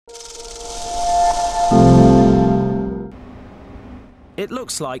It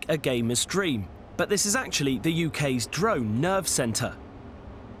looks like a gamer's dream, but this is actually the UK's drone nerve centre.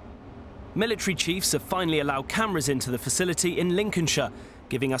 Military chiefs have finally allowed cameras into the facility in Lincolnshire,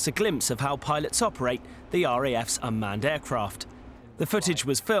 giving us a glimpse of how pilots operate the RAF's unmanned aircraft. The footage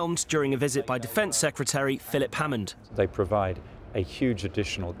was filmed during a visit by Defence Secretary Philip Hammond. They provide a huge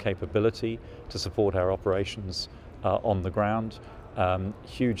additional capability to support our operations on the ground,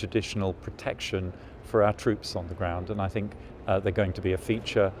 huge additional protection for our troops on the ground, and I think they're going to be a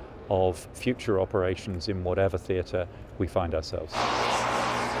feature of future operations in whatever theatre we find ourselves.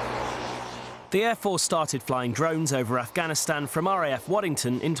 The Air Force started flying drones over Afghanistan from RAF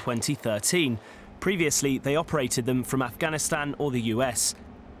Waddington in 2013. Previously, they operated them from Afghanistan or the US.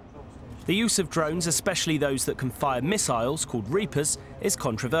 The use of drones, especially those that can fire missiles, called Reapers, is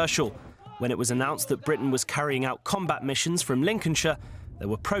controversial. When it was announced that Britain was carrying out combat missions from Lincolnshire, there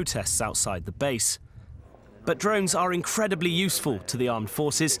were protests outside the base. But drones are incredibly useful to the armed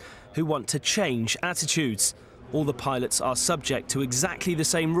forces who want to change attitudes. All the pilots are subject to exactly the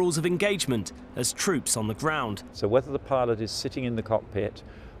same rules of engagement as troops on the ground. So whether the pilot is sitting in the cockpit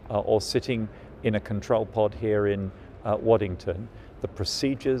or sitting in a control pod here in Waddington, the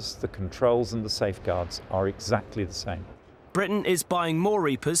procedures, the controls and the safeguards are exactly the same. Britain is buying more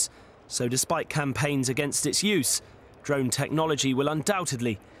Reapers, so despite campaigns against its use, drone technology will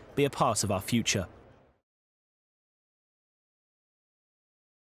undoubtedly be a part of our future.